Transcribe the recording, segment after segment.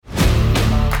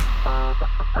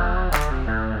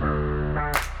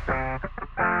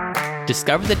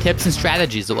Discover the tips and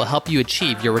strategies that will help you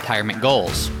achieve your retirement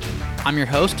goals. I'm your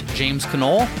host, James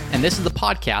Knoll, and this is the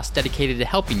podcast dedicated to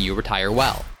helping you retire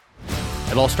well.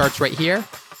 It all starts right here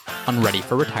on Ready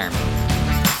for Retirement.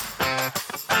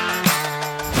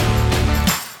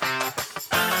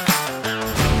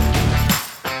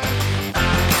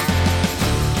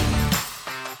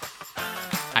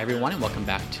 Hi, everyone, and welcome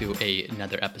back to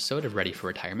another episode of Ready for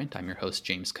Retirement. I'm your host,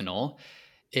 James Knoll.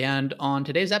 And on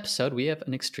today's episode, we have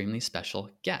an extremely special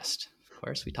guest. Of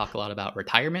course, we talk a lot about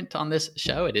retirement on this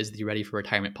show. It is the Ready for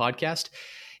Retirement podcast.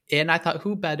 And I thought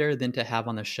who better than to have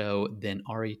on the show than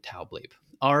Ari Taubleib.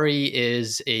 Ari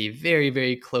is a very,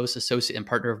 very close associate and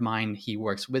partner of mine. He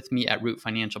works with me at Root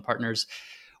Financial Partners,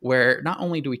 where not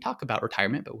only do we talk about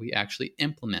retirement, but we actually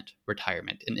implement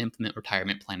retirement and implement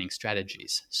retirement planning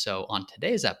strategies. So on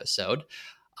today's episode,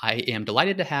 I am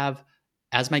delighted to have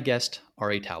as my guest,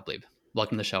 Ari Taubleib.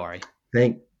 Welcome to the show, Ari.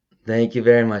 Thank you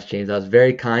very much, James. That was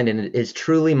very kind, and it is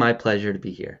truly my pleasure to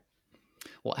be here.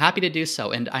 Well, happy to do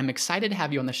so. And I'm excited to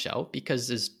have you on the show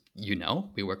because, as you know,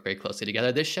 we work very closely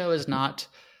together. This show is not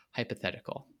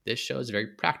hypothetical. This show is very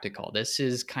practical. This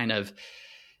is kind of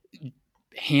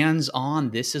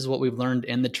hands-on. This is what we've learned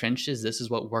in the trenches. This is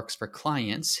what works for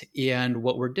clients. And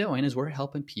what we're doing is we're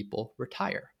helping people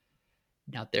retire.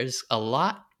 Now, there's a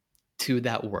lot to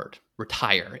that word,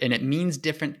 retire, and it means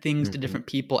different things to different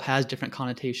people. It has different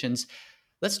connotations.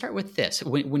 Let's start with this.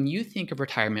 When you think of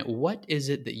retirement, what is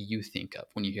it that you think of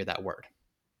when you hear that word?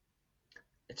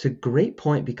 It's a great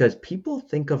point because people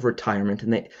think of retirement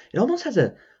and it almost has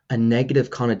a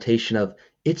negative connotation of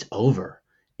it's over.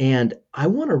 And I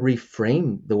want to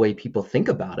reframe the way people think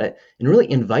about it and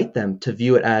really invite them to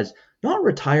view it as not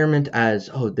retirement as,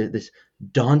 this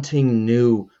daunting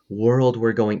new world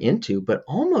we're going into, but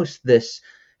almost this,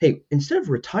 hey, instead of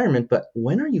retirement, but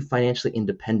when are you financially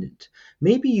independent?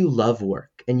 Maybe you love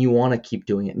work and you want to keep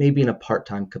doing it, maybe in a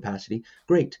part-time capacity.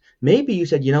 Great. Maybe you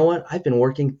said, you know what, I've been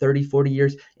working 30, 40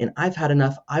 years and I've had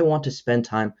enough. I want to spend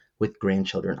time with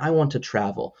grandchildren. I want to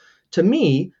travel. To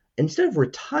me, instead of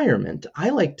retirement, I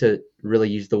like to really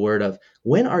use the word of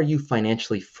when are you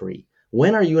financially free?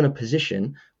 When are you in a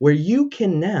position where you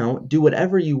can now do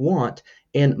whatever you want?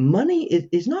 And money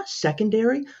is not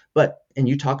secondary, and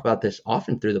you talk about this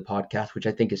often through the podcast, which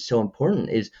I think is so important,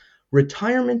 is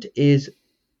retirement is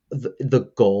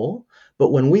the goal.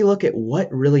 But when we look at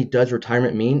what really does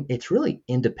retirement mean, it's really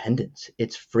independence,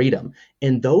 it's freedom.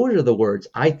 And those are the words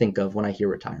I think of when I hear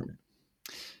retirement.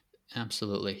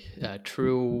 Absolutely.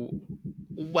 True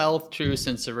wealth, true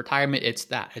sense of retirement.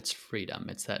 It's freedom.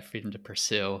 It's that freedom to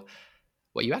pursue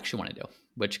what you actually want to do,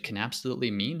 which can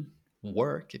absolutely mean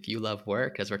work. If you love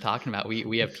work, as we're talking about,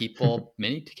 we have people,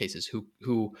 many cases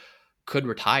who could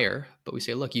retire, but we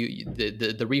say, look,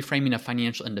 the reframing of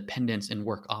financial independence and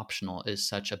work optional is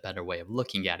such a better way of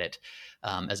looking at it,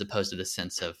 as opposed to the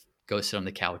sense of go sit on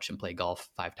the couch and play golf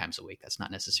 5 times a week. That's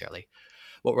not necessarily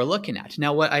what we're looking at.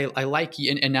 Now, what I like,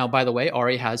 and now, by the way,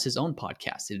 Ari has his own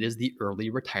podcast. It is the Early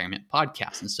Retirement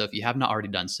Podcast. And so if you have not already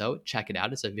done so, check it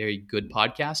out. It's a very good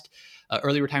podcast,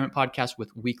 Early Retirement Podcast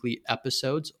with weekly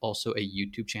episodes, also a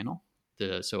YouTube channel.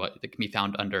 That can be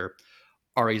found under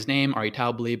Ari's name, Ari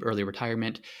Taubleib, Early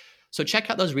Retirement. So check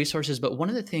out those resources. But one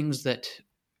of the things that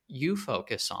we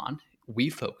focus on,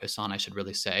 I should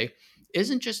really say,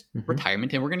 isn't just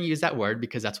retirement. And we're going to use that word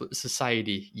because that's what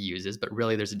society uses, but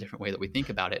really there's a different way that we think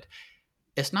about it.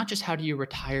 It's not just how do you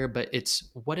retire, but it's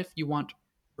what if you want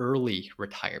early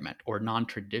retirement or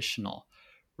non-traditional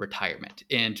retirement?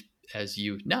 And as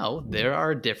you know, there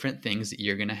are different things that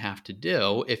you're going to have to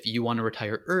do if you want to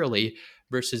retire early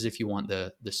versus if you want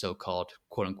the so-called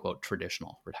quote unquote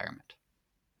traditional retirement.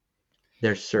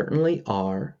 There certainly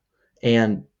are.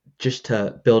 And just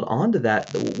to build onto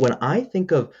that, when I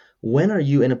think of when are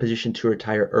you in a position to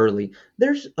retire early,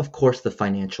 there's, of course, the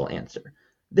financial answer.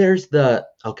 There's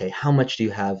okay, how much do you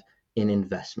have in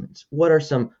investments? What are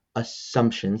some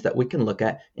assumptions that we can look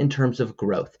at in terms of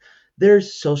growth?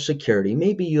 There's Social Security.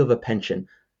 Maybe you have a pension,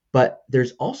 but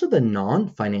there's also the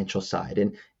non-financial side.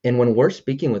 And when we're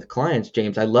speaking with clients,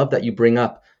 James, I love that you bring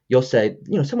up, you'll say,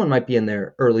 someone might be in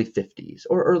their early 50s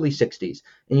or early 60s.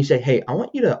 And you say, hey, I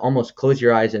want you to almost close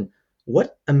your eyes and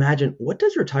imagine what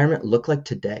does retirement look like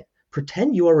today?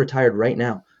 Pretend you are retired right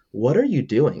now. What are you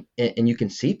doing? And you can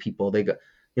see people, they go,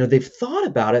 they've thought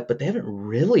about it, but they haven't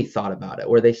really thought about it,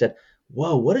 where they said,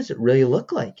 whoa, what does it really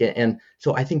look like? And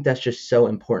so I think that's just so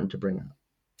important to bring up.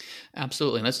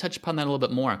 Absolutely. And let's touch upon that a little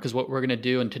bit more, because what we're going to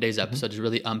do in today's episode is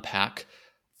really unpack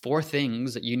 4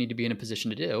 things that you need to be in a position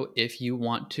to do if you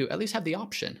want to at least have the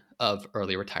option of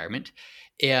early retirement.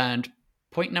 And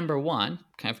Point number one,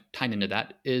 kind of tying into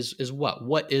that, is what?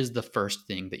 What is the first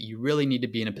thing that you really need to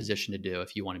be in a position to do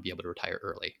if you want to be able to retire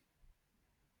early?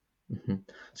 Mhm.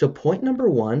 So, point number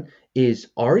one is,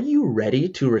 are you ready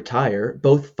to retire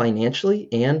both financially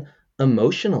and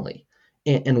emotionally?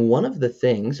 And one of the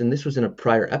things, and this was in a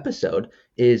prior episode,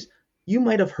 is you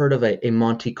might have heard of a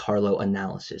Monte Carlo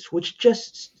analysis, which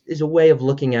just is a way of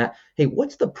looking at, hey,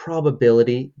 what's the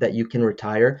probability that you can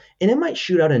retire? And it might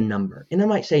shoot out a number, and it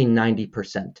might say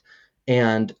 90%.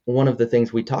 And one of the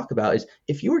things we talk about is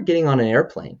if you were getting on an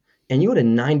airplane and you had a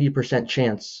 90%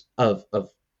 chance of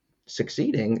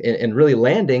succeeding and really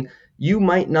landing, you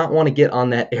might not want to get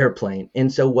on that airplane.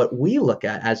 And so, what we look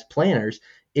at as planners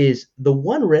is the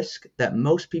one risk that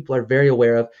most people are very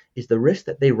aware of is the risk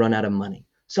that they run out of money,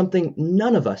 something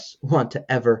none of us want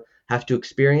to ever have to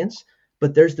experience.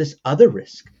 But there's this other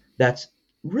risk that's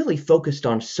really focused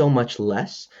on so much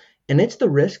less. And it's the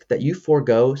risk that you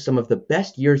forego some of the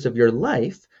best years of your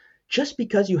life just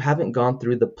because you haven't gone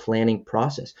through the planning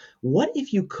process. What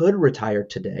if you could retire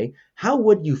today? How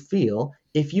would you feel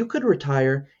if you could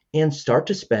retire and start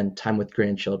to spend time with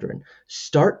grandchildren,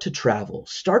 start to travel,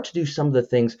 start to do some of the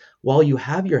things while you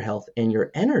have your health and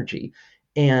your energy?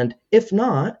 And if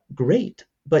not, great,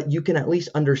 but you can at least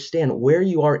understand where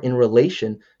you are in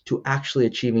relation to actually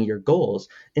achieving your goals.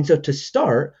 And so to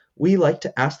start, we like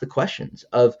to ask the questions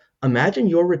of, imagine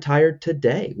you're retired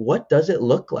today. What does it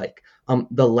look like?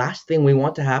 The last thing we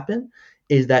want to happen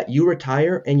is that you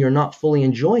retire and you're not fully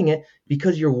enjoying it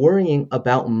because you're worrying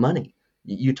about money.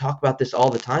 You talk about this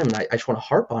all the time, and I just want to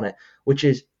harp on it, which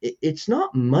is it's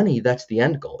not money that's the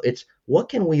end goal. It's what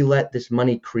can we let this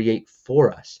money create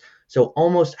for us? So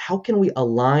almost how can we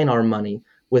align our money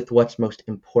with what's most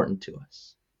important to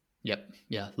us? Yep.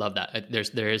 Yeah, love that.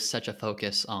 There is such a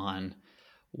focus on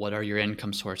what are your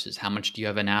income sources? How much do you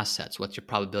have in assets? What's your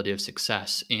probability of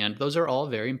success? And those are all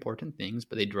very important things,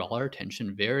 but they draw our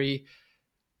attention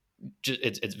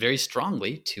it's very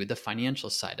strongly to the financial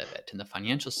side of it. And the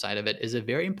financial side of it is a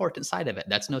very important side of it.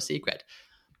 That's no secret.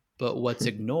 But what's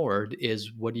ignored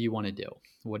is, what do you want to do?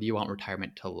 What do you want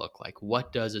retirement to look like?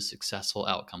 What does a successful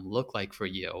outcome look like for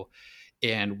you?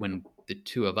 And when the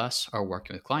two of us are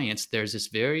working with clients, there's this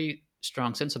very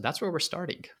strong sense of that's where we're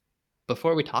starting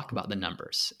before we talk about the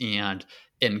numbers and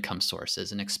income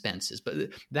sources and expenses. But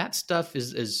that stuff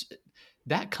is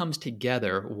that comes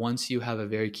together once you have a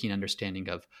very keen understanding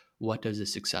of what does a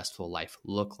successful life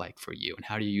look like for you, and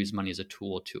how do you use money as a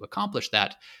tool to accomplish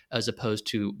that, as opposed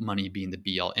to money being the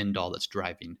be all end all that's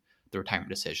driving the retirement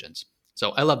decisions.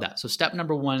 So I love that. So step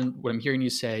number one, what I'm hearing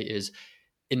you say is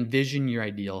envision your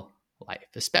ideal life,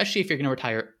 especially if you're going to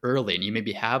retire early and you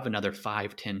maybe have another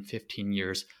 5, 10, 15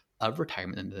 years of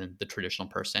retirement than the traditional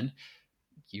person.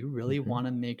 You really Mm-hmm. want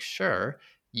to make sure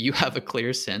you have a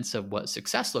clear sense of what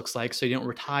success looks like, so you don't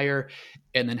retire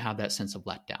and then have that sense of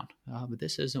letdown. But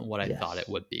this isn't what I thought it Yes,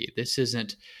 would be. This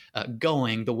isn't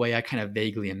going the way I kind of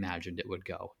vaguely imagined it would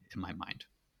go in my mind.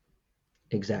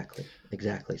 exactly,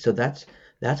 exactly. So that's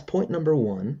point number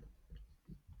one.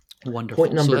 Point Wonderful.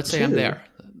 So number let's say I'm two, there.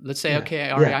 Let's say, yeah, okay,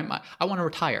 Ari, yeah. I want to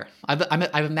retire. I've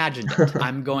imagined it.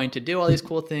 I'm going to do all these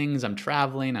cool things. I'm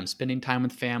traveling. I'm spending time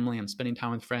with family. I'm spending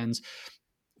time with friends.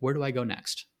 Where do I go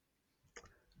next?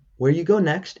 Where you go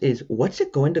next is, what's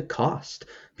it going to cost?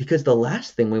 Because the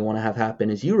last thing we want to have happen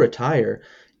is you retire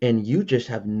and you just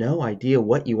have no idea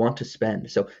what you want to spend.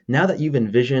 So now that you've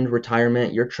envisioned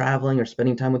retirement, you're traveling or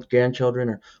spending time with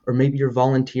grandchildren, or maybe you're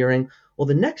volunteering. Well,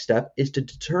 the next step is to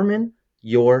determine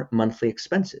your monthly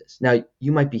expenses. Now,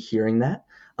 you might be hearing that,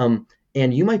 and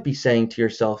you might be saying to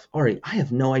yourself, Ari, I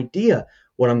have no idea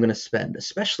what I'm going to spend,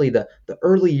 especially the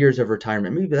early years of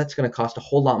retirement. Maybe that's going to cost a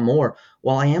whole lot more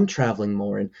while I am traveling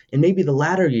more. And maybe the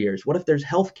latter years, what if there's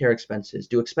healthcare expenses?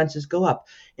 Do expenses go up?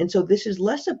 And so this is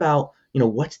less about,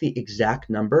 what's the exact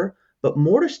number, but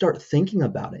more to start thinking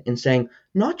about it and saying,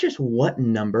 not just what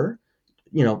number.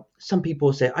 Some people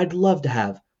will say, I'd love to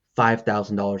have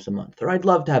 $5,000 a month, or I'd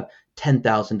love to have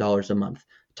 $10,000 a month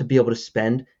to be able to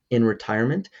spend in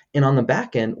retirement. And on the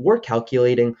back end, we're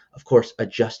calculating, of course,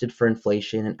 adjusted for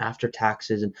inflation and after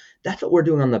taxes. And that's what we're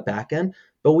doing on the back end.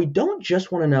 But we don't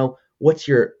just want to know what's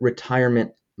your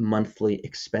retirement monthly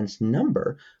expense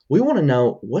number. We want to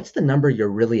know what's the number you're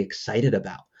really excited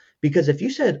about. Because if you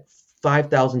said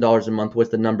 $5,000 a month was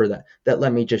the number that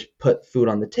let me just put food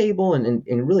on the table and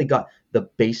really got the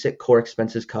basic core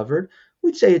expenses covered,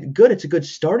 we'd say good, it's a good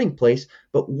starting place,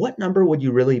 but what number would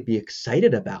you really be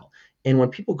excited about? And when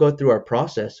people go through our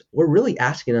process, we're really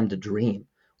asking them to dream.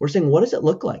 We're saying, what does it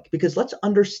look like? Because let's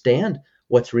understand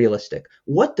what's realistic.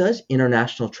 What does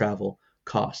international travel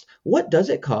cost? What does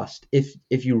it cost if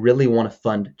you really want to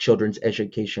fund children's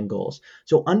education goals?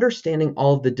 So understanding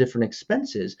all of the different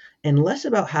expenses and less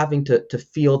about having to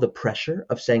feel the pressure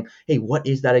of saying, hey, what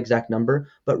is that exact number?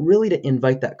 But really to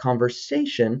invite that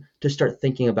conversation to start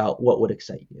thinking about what would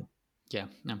excite you. Yeah,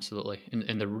 absolutely.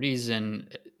 And the reason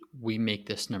we make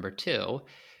this number two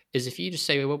is if you just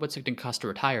say, well, what's it going to cost to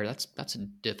retire? That's a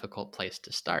difficult place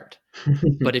to start.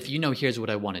 But if you know, here's what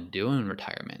I want to do in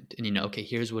retirement, and you know, okay,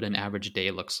 here's what an average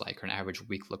day looks like, or an average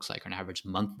week looks like, or an average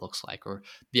month looks like, or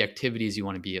the activities you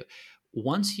want to be.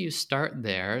 Once you start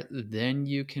there, then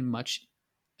you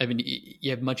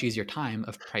have much easier time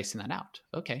of pricing that out.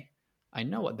 Okay, I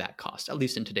know what that costs, at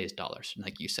least in today's dollars. And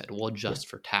like you said, we'll Yeah. adjust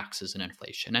for taxes and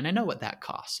inflation. And I know what that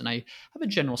costs. And I have a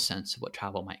general sense of what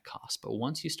travel might cost. But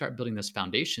once you start building those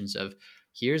foundations of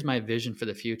here's my vision for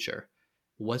the future,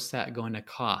 what's that going to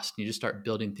cost? And you just start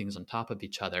building things on top of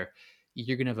each other,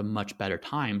 you're going to have a much better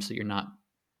time. So you're not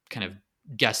kind of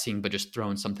guessing, but just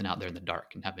throwing something out there in the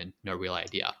dark and having no real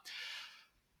idea.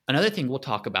 Another thing we'll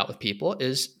talk about with people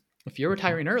is if you're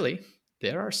retiring early,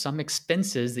 there are some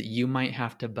expenses that you might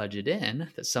have to budget in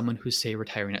that someone who's, say,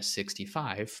 retiring at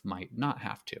 65 might not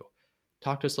have to.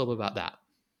 Talk to us a little bit about that.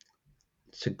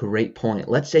 It's a great point.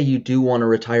 Let's say you do want to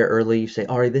retire early. You say,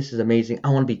 Ari, this is amazing.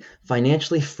 I want to be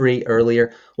financially free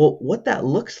earlier. Well, what that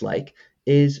looks like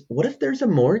is what if there's a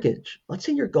mortgage? Let's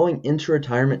say you're going into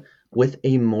retirement with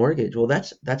a mortgage. Well,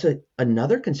 that's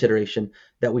another consideration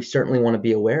that we certainly want to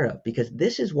be aware of because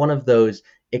this is one of those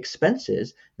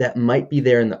expenses that might be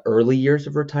there in the early years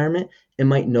of retirement and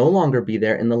might no longer be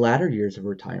there in the latter years of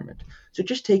retirement. So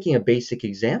just taking a basic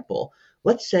example,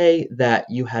 let's say that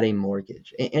you had a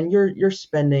mortgage and you're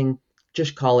spending,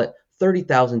 just call it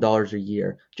 $30,000 a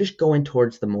year just going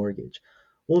towards the mortgage.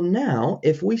 Well, now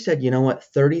if we said, you know what,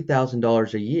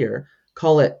 $30,000 a year,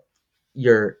 call it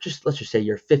let's just say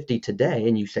you're 50 today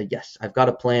and you say, yes, I've got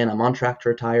a plan, I'm on track to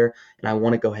retire and I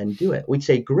want to go ahead and do it. We'd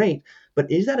say, great,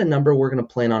 but is that a number we're going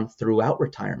to plan on throughout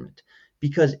retirement?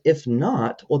 Because if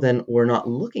not, well, then we're not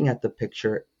looking at the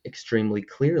picture extremely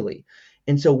clearly.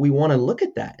 And so we want to look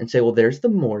at that and say, well, there's the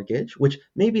mortgage, which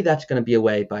maybe that's going to be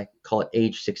away by, call it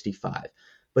age 65.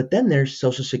 But then there's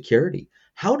Social Security.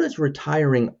 How does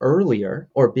retiring earlier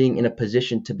or being in a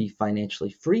position to be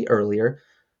financially free earlier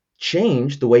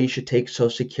change the way you should take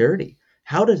Social Security?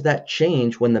 How does that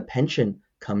change when the pension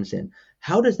comes in?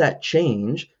 How does that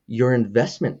change your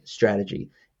investment strategy?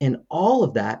 And all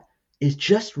of that is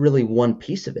just really one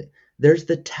piece of it. There's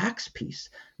the tax piece.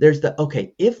 There's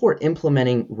okay, if we're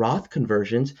implementing Roth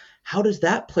conversions, how does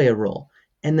that play a role?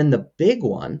 And then the big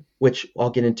one, which I'll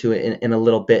get into in a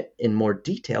little bit in more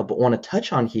detail, but want to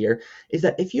touch on here, is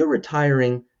that if you're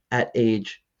retiring at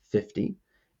age 50,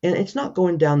 and it's not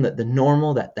going down the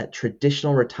normal, that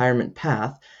traditional retirement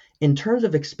path, in terms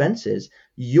of expenses,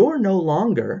 you're no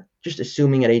longer, just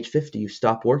assuming at age 50 you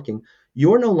stop working,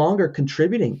 you're no longer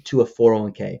contributing to a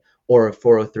 401k or a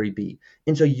 403b.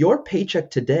 And so your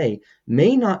paycheck today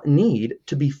may not need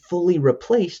to be fully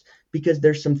replaced because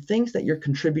there's some things that you're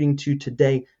contributing to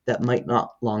today that might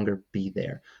not longer be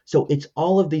there. So it's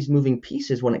all of these moving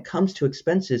pieces when it comes to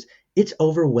expenses. It's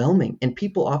overwhelming. And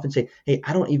people often say, hey,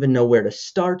 I don't even know where to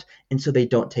start. And so they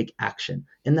don't take action.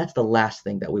 And that's the last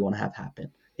thing that we want to have happen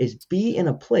is be in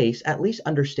a place, at least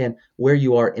understand where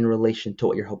you are in relation to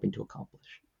what you're hoping to accomplish.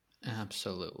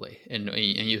 Absolutely. And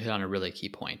you hit on a really key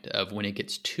point of when it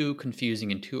gets too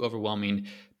confusing and too overwhelming,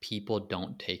 people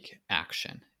don't take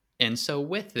action. And so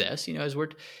with this, as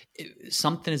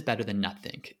something is better than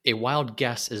nothing. A wild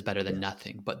guess is better than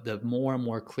nothing. But the more and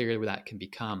more clear that can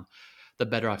become, the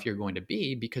better off you're going to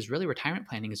be, because really retirement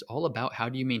planning is all about how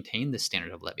do you maintain this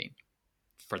standard of living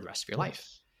for the rest of your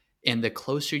life. And the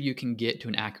closer you can get to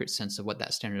an accurate sense of what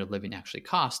that standard of living actually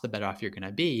costs, the better off you're going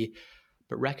to be.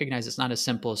 But recognize it's not as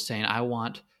simple as saying, I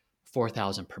want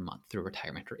 $4,000 per month through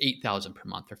retirement, or $8,000 per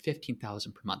month, or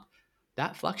 $15,000 per month.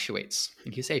 That fluctuates.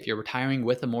 Like you say, if you're retiring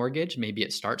with a mortgage, maybe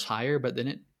it starts higher, but then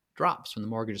it drops when the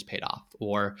mortgage is paid off.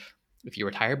 Or if you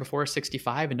retire before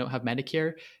 65 and don't have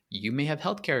Medicare, you may have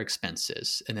healthcare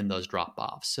expenses and then those drop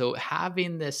off. So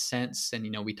having this sense,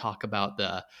 and we talk about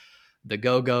the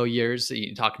go-go years,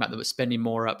 you talk about spending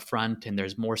more up front and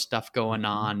there's more stuff going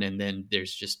on, and then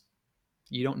there's just,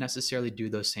 you don't necessarily do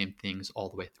those same things all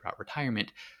the way throughout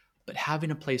retirement. But having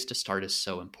a place to start is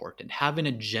so important. Having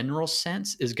a general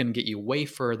sense is going to get you way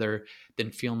further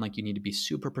than feeling like you need to be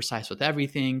super precise with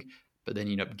everything, but then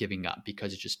you end up giving up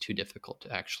because it's just too difficult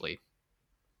to actually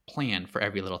plan for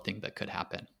every little thing that could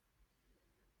happen.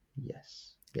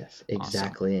 Yes,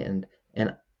 exactly. Awesome.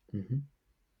 And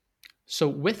So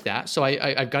with that,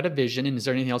 I've got a vision. And is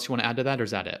there anything else you want to add to that, or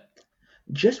is that it?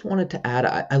 just wanted to add,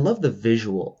 I love the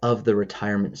visual of the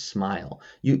retirement smile.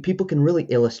 People can really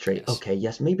illustrate, Yes. okay,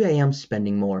 yes, maybe I am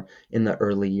spending more in the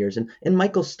early years. And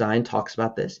Michael Stein talks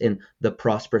about this in The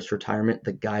Prosperous Retirement,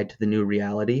 The Guide to the New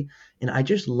Reality. And I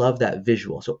just love that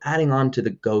visual. So adding on to the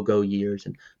go-go years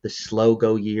and the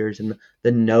slow-go years and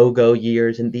the no-go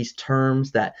years and these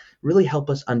terms that really help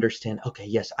us understand, okay,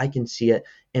 yes, I can see it.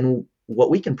 And what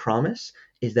we can promise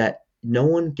is that no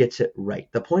one gets it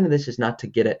right. The point of this is not to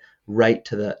get it right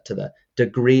to the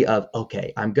degree of,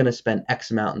 okay, I'm going to spend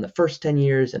X amount in the first 10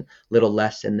 years and little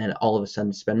less and then all of a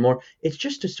sudden spend more. It's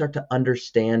just to start to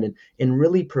understand and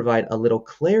really provide a little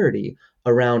clarity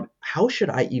around how should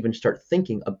I even start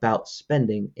thinking about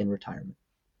spending in retirement.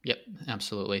 Yep,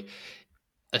 absolutely.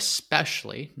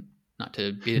 Especially, not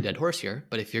to beat a dead horse here,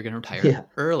 but if you're going to retire Yeah.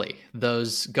 early,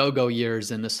 those go-go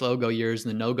years and the slow-go years and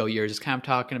the no-go years is kind of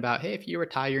talking about, hey, if you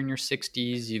retire in your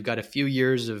 60s, you've got a few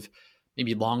years of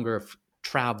maybe longer of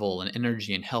travel and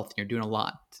energy and health, and you're doing a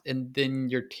lot, and then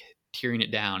you're tearing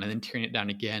it down and then tearing it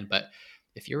down again. But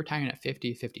if you're retiring at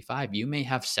 50, 55, you may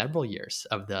have several years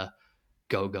of the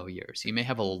go-go years. You may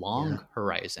have a Yeah. long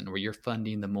horizon where you're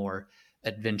funding the more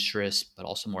adventurous but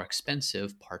also more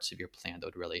expensive parts of your plan that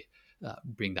would really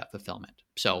bring that fulfillment.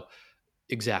 So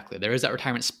exactly, there is that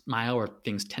retirement smile where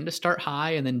things tend to start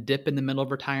high and then dip in the middle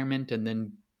of retirement and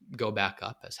then go back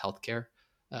up as healthcare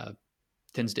uh,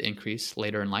 tends to increase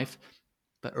later in life.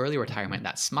 But early retirement,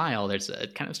 that smile,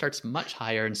 it kind of starts much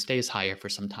higher and stays higher for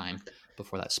some time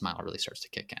before that smile really starts to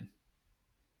kick in.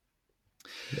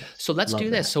 Yes. So let's do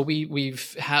Love this. that. So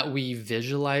we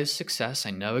visualize success.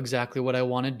 I know exactly what I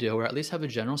want to do, or at least have a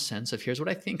general sense of here's what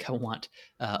I think I want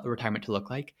retirement to look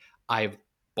like. I've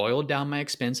boiled down my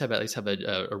expense. I've at least have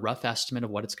a rough estimate of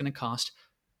what it's going to cost.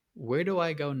 Where do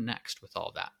I go next with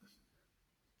all that?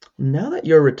 Now that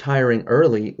you're retiring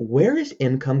early, where is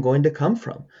income going to come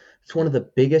from? It's one of the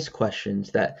biggest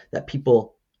questions that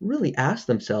people really ask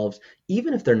themselves.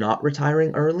 Even if they're not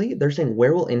retiring early, they're saying,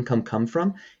 where will income come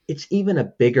from? It's even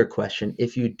a bigger question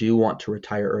if you do want to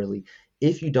retire early,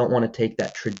 if you don't want to take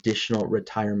that traditional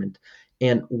retirement.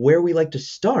 And where we like to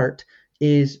start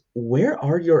is, where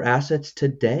are your assets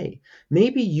today?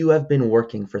 Maybe you have been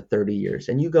working for 30 years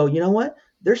and you go, you know what?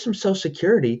 There's some Social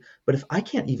Security, but if I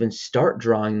can't even start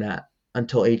drawing that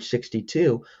until age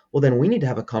 62, well, then we need to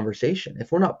have a conversation.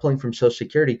 If we're not pulling from Social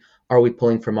Security, are we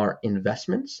pulling from our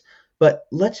investments? But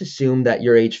let's assume that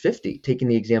you're age 50, taking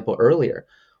the example earlier.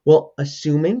 Well,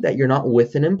 assuming that you're not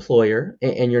with an employer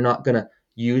and you're not going to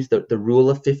use the rule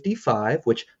of 55,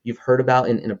 which you've heard about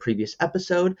in a previous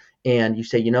episode, and you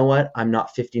say, you know what, I'm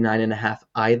not 59 and a half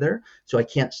either, so I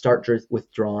can't start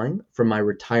withdrawing from my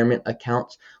retirement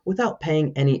accounts without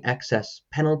paying any excess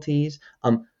penalties.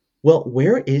 Well,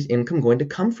 where is income going to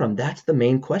come from? That's the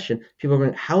main question. People are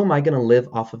going, how am I going to live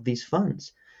off of these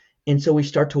funds? And so we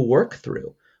start to work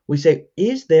through. We say,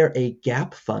 is there a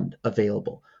gap fund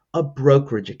available? A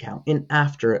brokerage account, an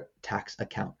after tax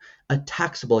account, a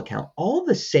taxable account, all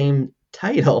the same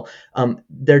title.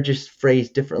 They're just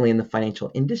phrased differently in the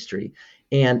financial industry.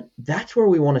 And that's where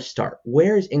we want to start.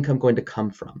 Where is income going to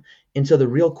come from? And so the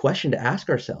real question to ask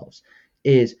ourselves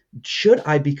is, should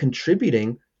I be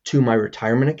contributing to my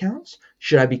retirement accounts?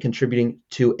 Should I be contributing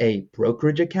to a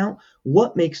brokerage account?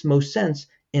 What makes most sense?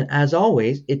 And as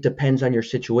always, it depends on your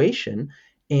situation.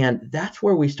 And that's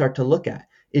where we start to look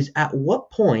is at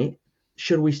what point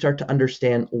should we start to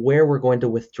understand where we're going to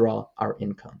withdraw our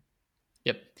income?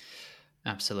 Yep.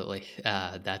 Absolutely.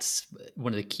 That's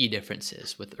one of the key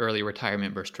differences with early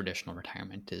retirement versus traditional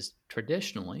retirement is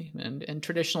traditionally, and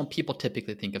traditional people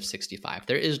typically think of 65.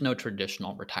 There is no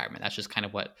traditional retirement. That's just kind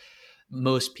of what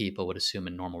most people would assume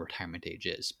a normal retirement age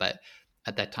is. But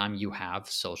at that time, you have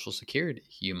Social Security.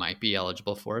 You might be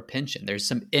eligible for a pension. There's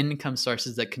some income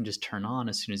sources that can just turn on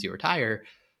as soon as you retire.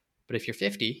 But if you're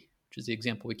 50, which is the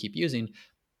example we keep using,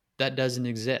 that doesn't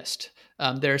exist.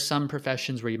 There are some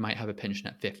professions where you might have a pension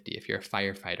at 50, if you're a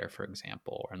firefighter, for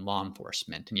example, or in law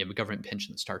enforcement, and you have a government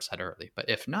pension that starts that early. But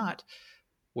if not,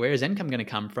 where is income going to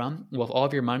come from? Well, if all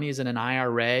of your money is in an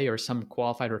IRA or some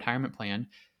qualified retirement plan,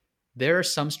 there are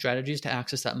some strategies to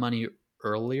access that money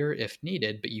earlier if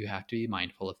needed, but you have to be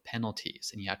mindful of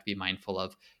penalties and you have to be mindful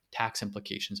of tax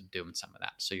implications of doing some of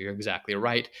that. So you're exactly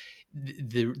right.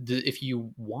 If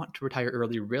you want to retire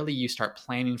early, really you start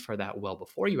planning for that well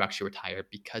before you actually retire,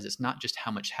 because it's not just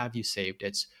how much have you saved,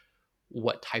 it's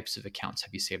what types of accounts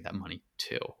have you saved that money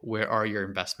to? Where are your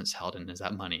investments held, and is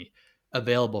that money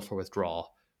available for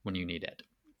withdrawal when you need it?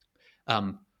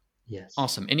 Um, Yes.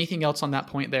 awesome. Anything else on that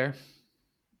point there?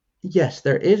 Yes,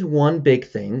 there is one big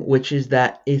thing, which is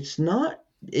that it's not,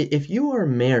 if you are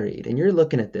married and you're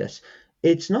looking at this,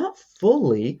 it's not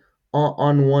fully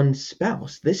on one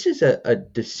spouse. This is a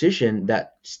decision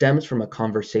that stems from a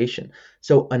conversation.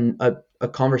 So a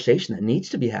conversation that needs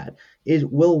to be had is,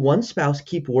 will one spouse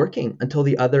keep working until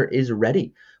the other is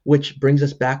ready? Which brings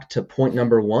us back to point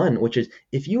number one, which is,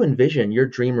 if you envision your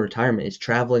dream retirement is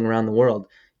traveling around the world,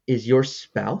 is your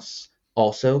spouse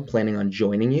also planning on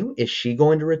joining you? Is she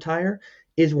going to retire?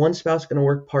 Is one spouse going to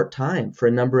work part-time for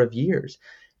a number of years?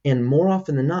 And more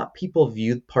often than not, people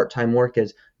view part-time work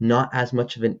as not as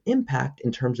much of an impact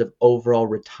in terms of overall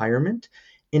retirement,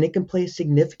 and it can play a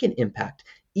significant impact,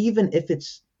 even if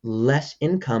it's less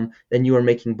income than you were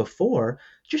making before.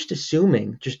 Just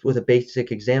assuming, just with a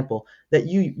basic example, that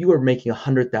you were making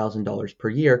 $100,000 per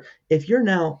year. If you're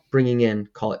now bringing in,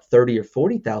 call it $30,000 or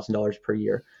 $40,000 per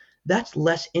year, that's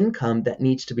less income that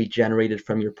needs to be generated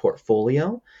from your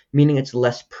portfolio, meaning it's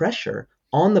less pressure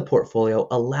on the portfolio,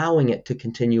 allowing it to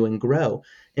continue and grow.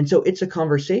 And so it's a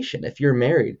conversation, if you're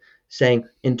married, saying,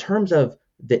 in terms of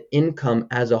the income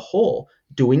as a whole,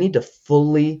 do we need to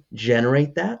fully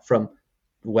generate that from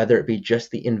whether it be just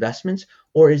the investments,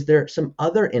 or is there some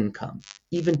other income,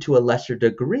 even to a lesser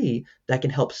degree, that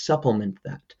can help supplement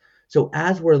that? So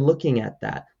as we're looking at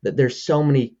that there's so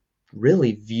many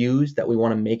really views that we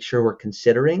want to make sure we're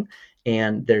considering.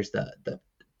 And there's the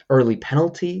early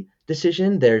penalty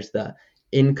decision, there's the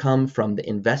income from the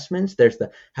investments, there's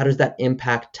the how does that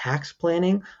impact tax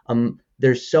planning.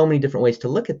 There's so many different ways to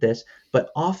look at this, but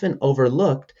often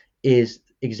overlooked is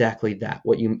exactly that,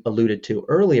 what you alluded to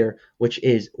earlier, which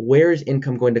is, where is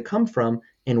income going to come from,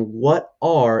 and what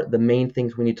are the main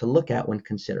things we need to look at when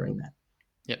considering that?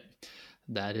 Yep.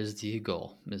 That is the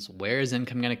goal, is where is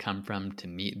income going to come from to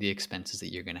meet the expenses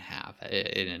that you're going to have.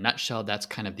 In a nutshell, that's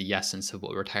kind of the essence of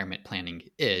what retirement planning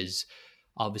is.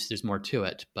 Obviously, there's more to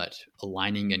it, but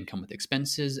aligning income with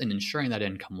expenses and ensuring that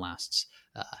income lasts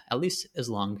at least as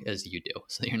long as you do,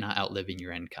 so that you're not outliving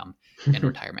your income in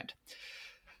retirement.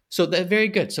 So that's very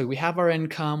good. So we have our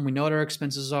income, we know what our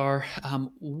expenses are.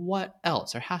 What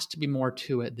else? There has to be more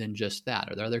to it than just that.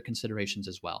 Are there other considerations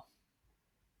as well?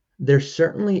 There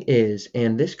certainly is,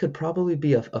 and this could probably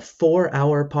be a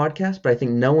 4-hour podcast, but I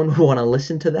think no one would want to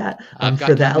listen to that I've for got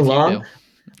time that if you long. do.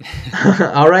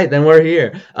 All right, then we're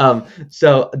here.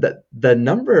 So the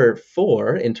number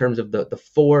 4, in terms of the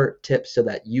 4 tips so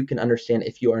that you can understand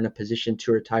if you are in a position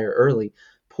to retire early,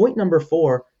 point number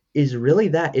 4 is really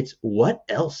that it's, what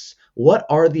else? What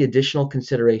are the additional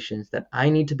considerations that I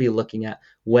need to be looking at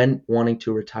when wanting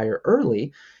to retire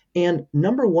early? And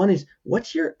number 1 is,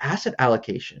 what's your asset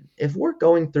allocation? If we're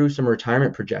going through some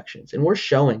retirement projections and we're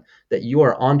showing that you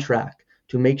are on track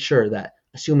to make sure that,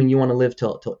 assuming you want to live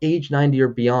till age 90 or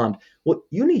beyond, well,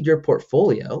 you need your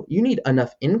portfolio, you need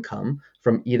enough income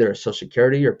from either a social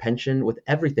security or pension, with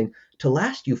everything, to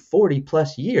last you 40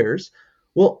 plus years.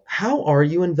 Well, how are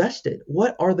you invested?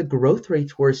 What are the growth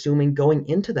rates we're assuming going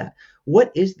into that? What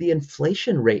is the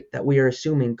inflation rate that we are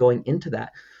assuming going into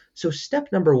that? So step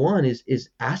number 1 is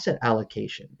asset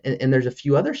allocation. And there's a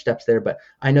few other steps there, but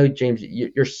I know, James,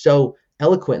 you're so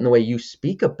eloquent in the way you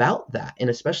speak about that, and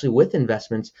especially with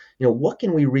investments, what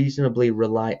can we reasonably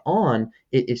rely on?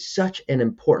 It is such an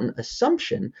important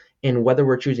assumption, and whether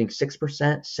we're choosing 6%,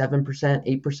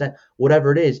 7%, 8%,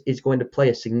 whatever it is going to play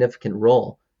a significant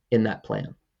role in that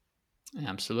plan.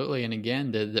 Absolutely. And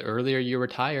again, the earlier you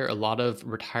retire, a lot of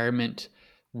retirement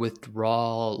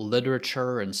withdrawal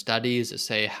literature and studies that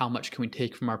say, how much can we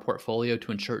take from our portfolio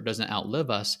to ensure it doesn't outlive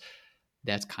us?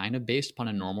 That's kind of based upon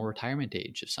a normal retirement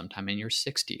age of sometime in your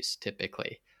 60s,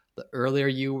 typically. The earlier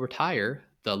you retire,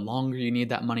 the longer you need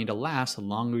that money to last, the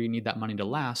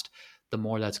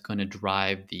more that's going to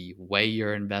drive the way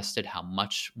you're invested, how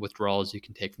much withdrawals you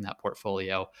can take from that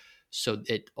portfolio. So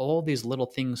all these little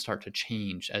things start to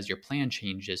change as your plan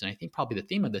changes. And I think probably the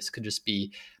theme of this could just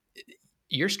be,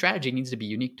 your strategy needs to be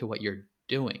unique to what you're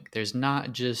doing. There's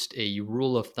not just a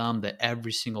rule of thumb that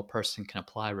every single person can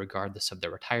apply regardless of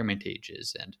their retirement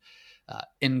ages and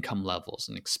income levels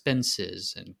and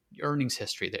expenses and earnings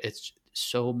history. It's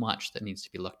so much that needs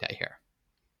to be looked at here.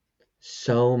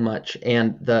 So much.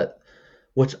 And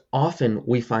what's often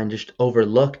we find just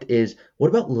overlooked is, what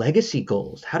about legacy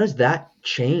goals? How does that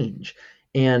change?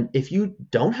 And if you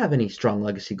don't have any strong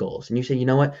legacy goals and you say, you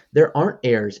know what, there aren't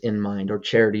heirs in mind or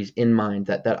charities in mind,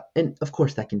 and of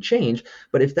course that can change,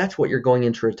 but if that's what you're going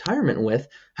into retirement with,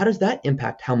 how does that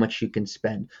impact how much you can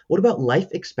spend? What about life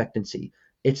expectancy?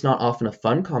 It's not often a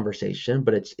fun conversation,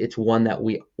 but it's one that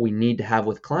we need to have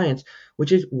with clients,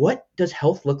 which is, what does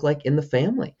health look like in the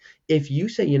family? If you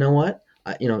say, you know what,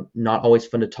 not always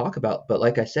fun to talk about. But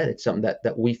like I said, it's something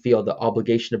that we feel the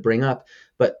obligation to bring up.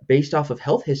 But based off of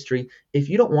health history, if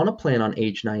you don't want to plan on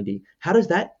age 90, how does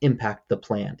that impact the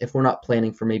plan if we're not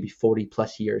planning for maybe 40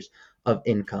 plus years of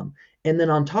income? And then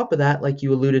on top of that, like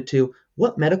you alluded to,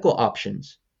 what medical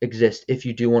options exist if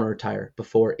you do want to retire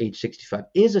before age 65?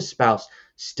 Is a spouse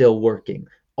still working?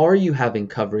 Are you having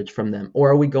coverage from them, or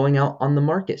are we going out on the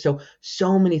market?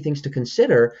 So many things to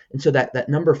consider. And so that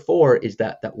number 4 is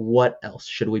that what else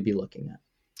should we be looking at?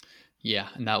 Yeah,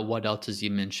 and that what else, as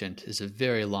you mentioned, is a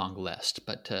very long list.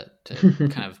 But to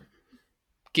kind of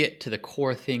get to the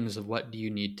core things of what do you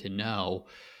need to know,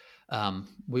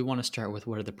 we want to start with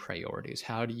what are the priorities?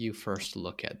 How do you first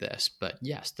look at this? But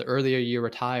yes, the earlier you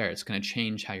retire, it's going to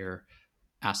change how your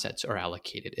assets are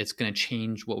allocated. It's going to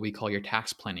change what we call your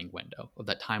tax planning window, of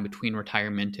that time between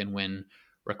retirement and when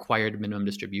required minimum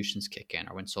distributions kick in,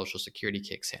 or when Social Security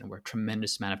kicks in, where a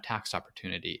tremendous amount of tax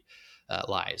opportunity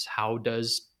lies. How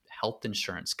does health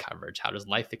insurance coverage, how does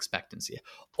life expectancy,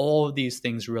 all of these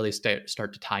things really start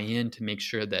to tie in to make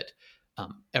sure that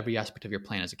every aspect of your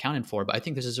plan is accounted for. But I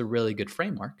think this is a really good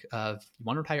framework of, you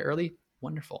want to retire early?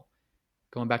 Wonderful.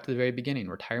 Going back to the very beginning,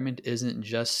 retirement isn't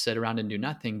just sit around and do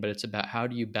nothing, but it's about how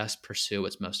do you best pursue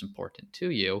what's most important to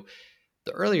you.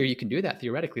 The earlier you can do that,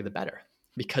 theoretically, the better.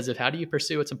 Because if how do you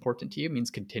pursue what's important to you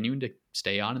means continuing to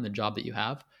stay on in the job that you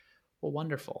have, well,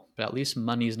 wonderful. But at least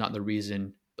money is not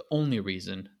the only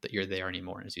reason that you're there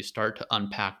anymore. And as you start to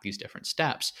unpack these different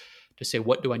steps to say,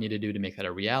 what do I need to do to make that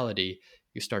a reality?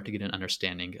 You start to get an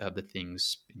understanding of the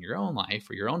things in your own life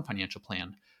or your own financial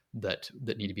plan that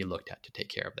need to be looked at to take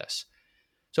care of this.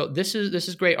 So this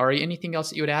is great. Ari, anything else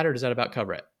that you would add, or does that about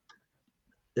cover it?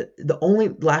 The only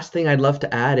last thing I'd love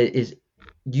to add is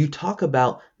you talk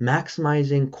about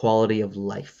maximizing quality of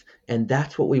life. And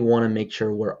that's what we want to make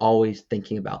sure we're always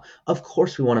thinking about. Of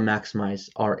course, we want to maximize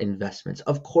our investments.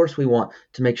 Of course, we want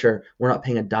to make sure we're not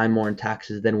paying a dime more in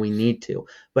taxes than we need to.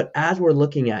 But as we're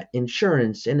looking at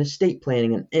insurance and estate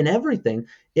planning and everything,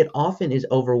 it often is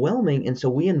overwhelming. And so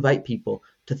we invite people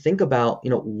to think about,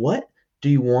 what do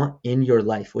you want in your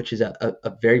life, which is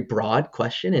a very broad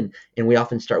question. And we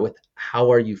often start with,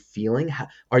 how are you feeling?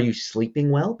 Are you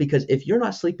sleeping well? Because if you're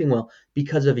not sleeping well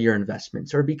because of your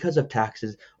investments or because of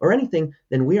taxes or anything,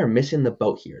 then we are missing the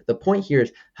boat here. The point here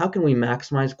is, how can we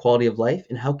maximize quality of life,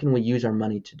 and how can we use our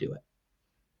money to do it?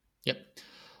 Yep.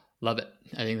 Love it.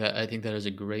 I think that is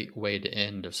a great way to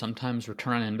end. Sometimes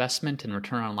return on investment and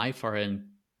return on life are in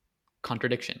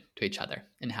contradiction to each other,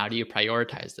 and how do you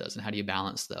prioritize those and how do you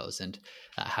balance those, and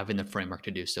having the framework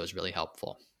to do so is really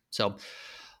helpful. So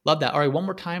love that. All right, one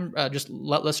more time, just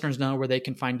let listeners know where they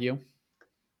can find you.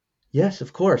 Yes,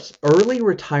 of course. Early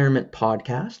Retirement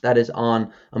Podcast. That is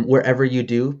on wherever you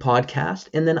do podcast.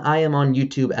 And then I am on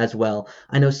YouTube as well.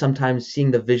 I know sometimes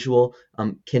seeing the visual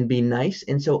can be nice.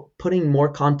 And so putting more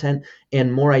content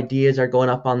and more ideas are going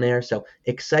up on there. So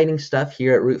exciting stuff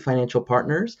here at Root Financial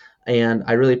Partners. And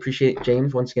I really appreciate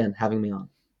James once again having me on.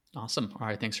 Awesome. All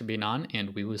right. Thanks for being on,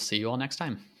 and we will see you all next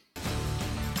time.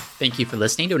 Thank you for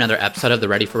listening to another episode of the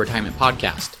Ready for Retirement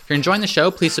podcast. If you're enjoying the show,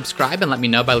 please subscribe and let me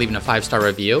know by leaving a 5-star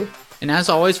review. And as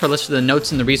always, for a list of the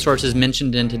notes and the resources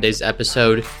mentioned in today's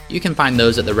episode, you can find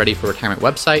those at the Ready for Retirement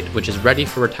website, which is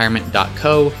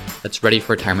readyforretirement.co. That's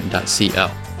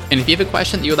readyforretirement.co. And if you have a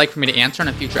question that you would like for me to answer on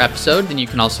a future episode, then you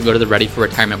can also go to the Ready for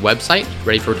Retirement website,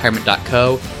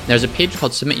 readyforretirement.co. There's a page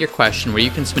called Submit Your Question where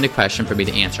you can submit a question for me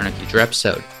to answer in a future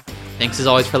episode. Thanks as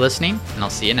always for listening, and I'll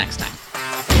see you next time.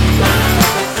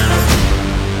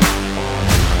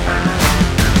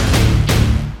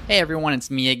 Hey everyone, it's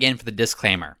me again for the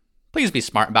disclaimer. Please be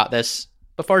smart about this.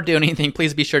 Before doing anything,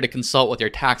 please be sure to consult with your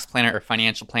tax planner or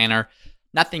financial planner.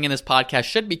 Nothing in this podcast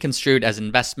should be construed as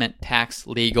investment, tax,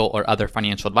 legal, or other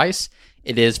financial advice.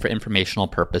 It is for informational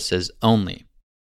purposes only.